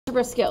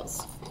algebra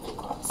skills.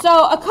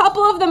 So a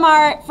couple of them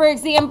are, for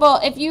example,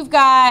 if you've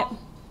got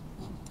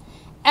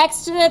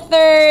x to the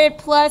third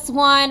plus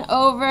 1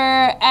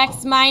 over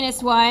x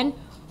minus 1,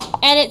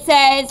 and it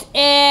says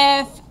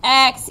if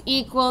x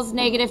equals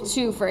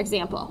 -2, for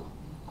example.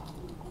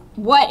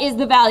 What is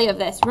the value of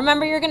this?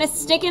 Remember, you're going to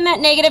stick in that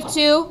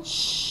 -2.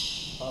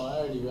 Shh. Oh, I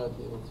already got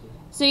the answer.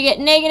 So you get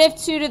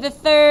 -2 to the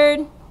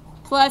third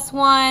plus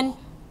 1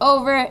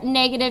 over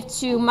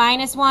 -2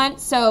 minus 1.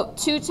 So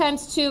 2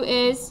 times 2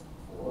 is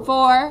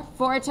 4.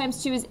 4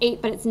 times 2 is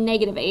 8, but it's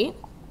 -8.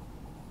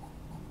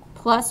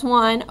 Plus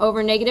 1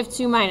 over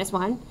 -2 minus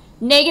 1.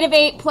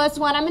 -8 plus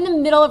 1. I'm in the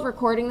middle of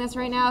recording this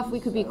right now. If we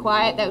could be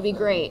quiet, that would be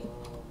great.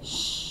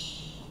 Shh.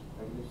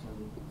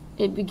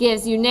 It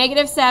gives you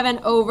 -7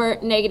 over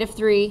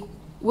 -3,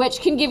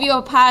 which can give you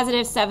a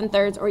positive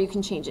 7/3, or you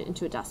can change it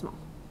into a decimal.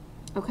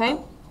 Okay?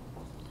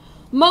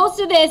 Most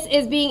of this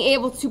is being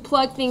able to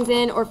plug things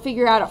in or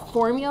figure out a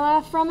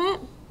formula from it.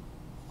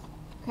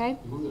 Okay?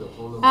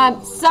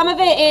 Some of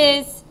it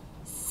is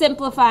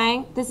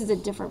simplifying. This is a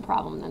different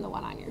problem than the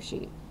one on your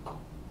sheet.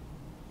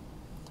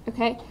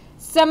 Okay?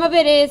 Some of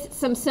it is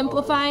some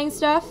simplifying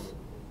stuff.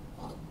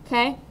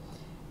 Okay?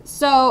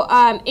 So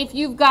if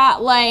you've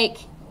got like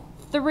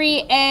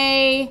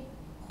 3a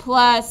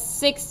plus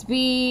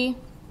 6b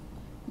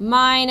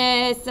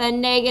minus a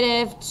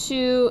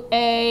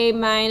 -2a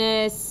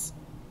minus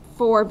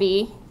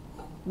 4b,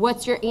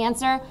 what's your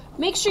answer?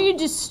 Make sure you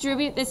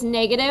distribute this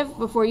negative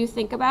before you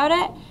think about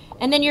it.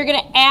 And then you're going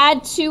to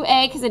add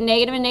 2a, because a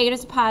negative and negative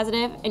is a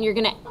positive, and you're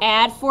going to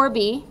add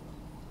 4b.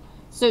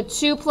 So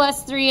 2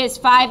 plus 3 is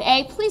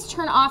 5a. Please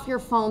turn off your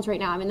phones right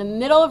now. I'm in the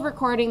middle of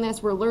recording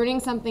this. We're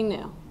learning something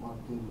new.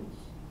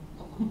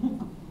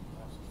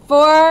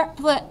 4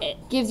 it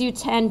gives you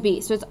 10b.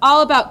 So it's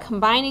all about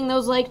combining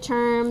those like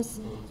terms,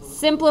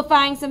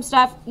 simplifying some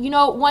stuff. You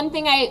know, one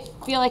thing I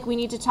feel like we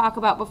need to talk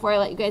about before I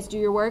let you guys do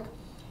your work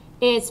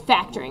is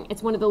factoring.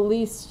 It's one of the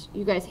least,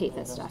 you guys hate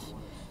this stuff.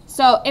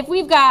 So if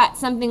we've got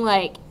something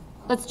like,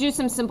 let's do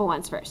some simple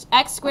ones first.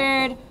 X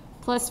squared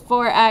plus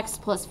 4x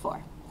plus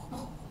 4.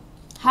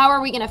 How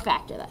are we going to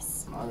factor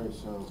this?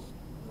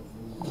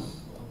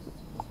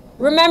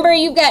 Remember,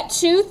 you've got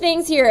two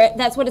things here.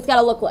 That's what it's got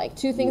to look like.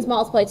 Two things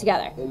multiplied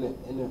together. The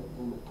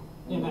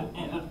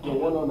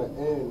one on the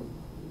end,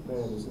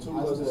 man, is 2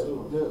 plus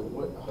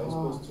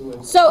 2.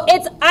 So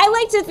it's, I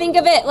like to think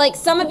of it like,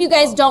 some of you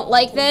guys don't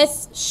like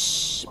this,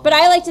 shh, but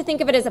I like to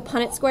think of it as a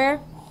Punnett square.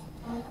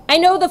 I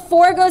know the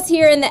 4 goes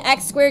here and the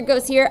x squared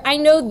goes here. I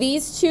know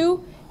these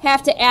two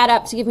have to add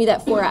up to give me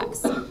that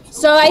 4x.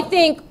 So I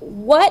think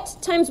what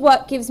times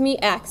what gives me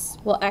x?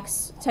 Well,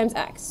 x times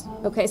x.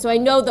 Okay, so I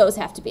know those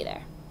have to be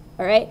there.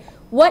 All right,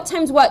 what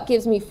times what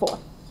gives me 4?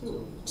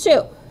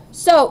 2.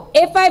 So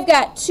if I've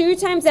got 2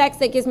 times x,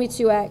 that gives me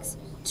 2x.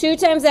 2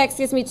 times x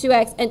gives me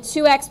 2x, and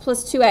 2x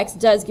plus 2x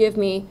does give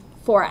me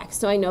 4x.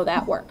 So I know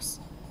that works.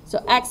 So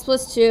x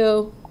plus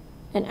 2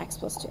 and x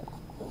plus 2.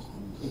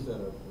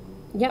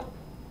 Yep.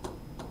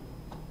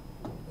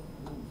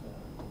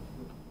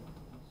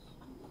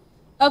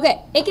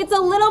 Okay, it gets a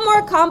little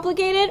more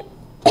complicated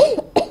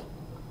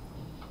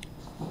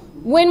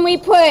when we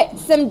put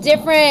some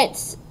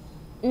different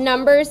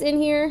numbers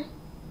in here.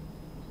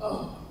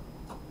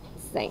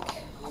 Let's think.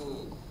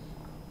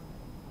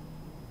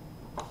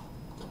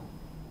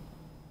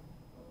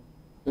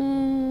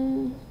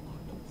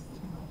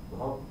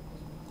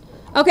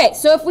 Okay,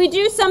 so if we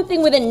do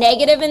something with a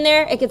negative in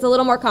there, it gets a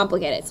little more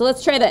complicated. So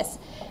let's try this.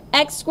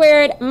 X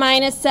squared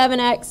minus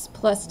 7x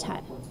plus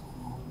 10.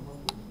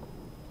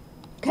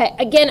 Okay,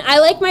 again, I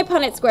like my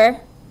Punnett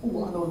square.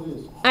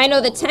 I know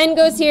the 10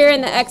 goes here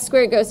and the x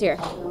squared goes here.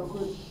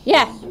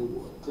 Yeah.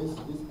 This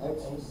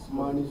x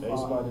minus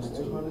 5, x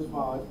minus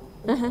 5,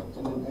 and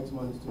then x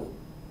minus 2.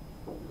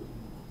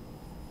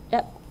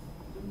 Yep.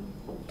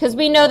 Because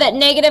we know that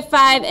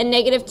 -5 and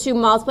 -2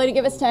 multiply to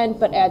give us 10,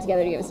 but add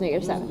together to give us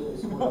 -7.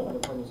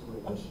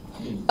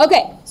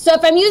 Okay, so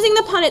if I'm using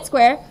the Punnett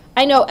square,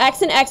 I know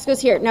x and x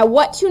goes here. Now,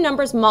 what two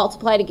numbers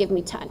multiply to give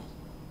me 10?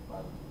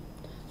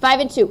 5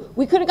 and 2.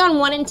 We could have gone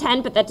 1 and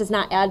 10, but that does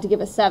not add to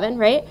give us 7,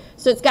 right?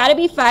 So it's got to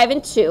be 5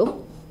 and 2.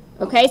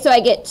 Okay, so I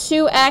get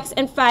 2x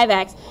and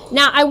 5x.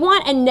 Now, I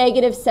want a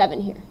 -7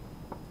 here.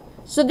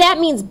 So that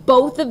means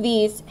both of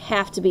these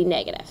have to be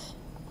negative.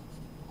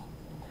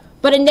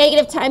 But a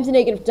negative times a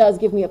negative does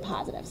give me a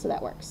positive, so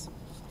that works.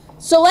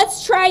 So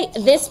let's try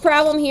this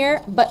problem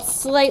here, but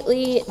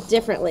slightly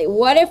differently.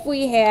 What if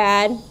we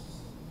had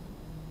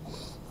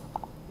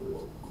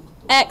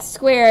x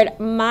squared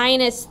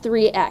minus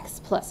 3x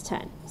plus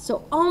 10?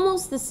 So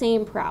almost the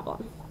same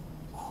problem.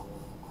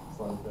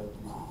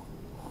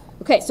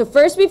 Okay, so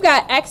first we've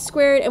got x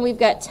squared and we've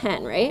got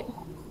 10, right? I'm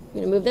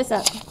going to move this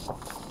up.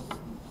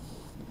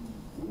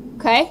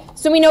 Okay,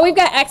 so we know we've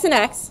got x and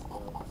x.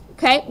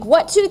 Okay,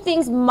 what two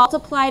things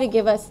multiply to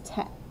give us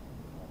 10?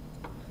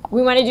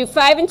 We want to do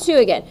 5 and 2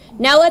 again.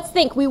 Now let's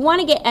think. We want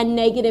to get a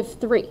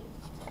 -3.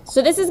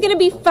 So this is going to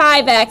be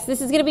 5x. This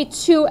is going to be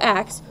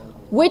 2x.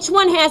 Which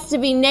one has to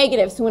be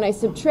negative? So when I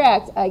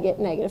subtract, I get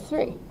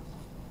 -3.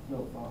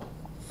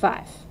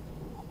 5.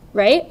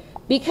 right?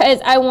 Because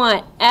I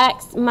want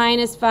x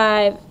minus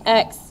 5,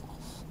 x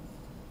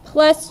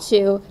plus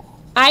 2.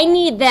 I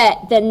need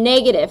the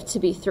negative to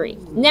be 3.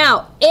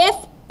 Now, if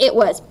it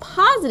was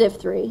positive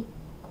 3,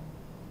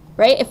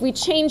 right, if we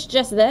change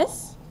just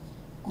this,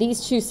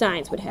 these two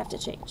signs would have to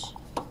change.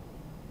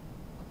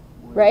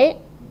 Right?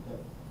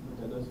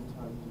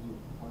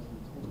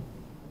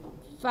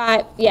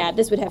 5, yeah,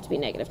 this would have to be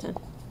negative 10.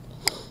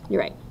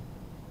 You're right.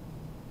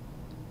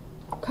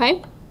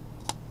 Okay?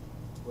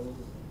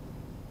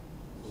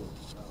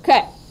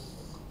 Okay.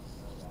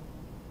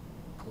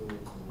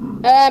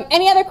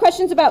 Any other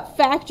questions about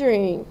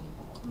factoring?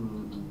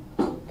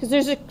 Because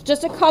there's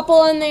just a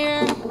couple in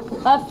there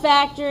of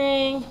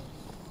factoring.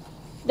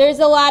 There's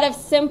a lot of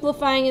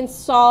simplifying and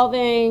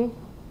solving.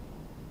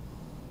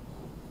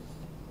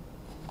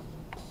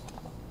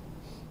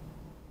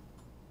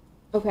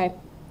 Okay.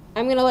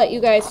 I'm going to let you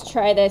guys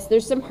try this.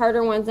 There's some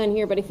harder ones on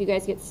here, but if you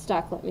guys get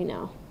stuck, let me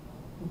know.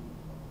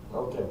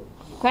 Okay.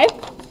 Okay?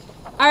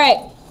 All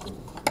right.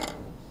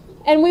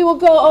 And we will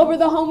go over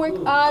the homework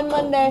on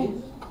Monday.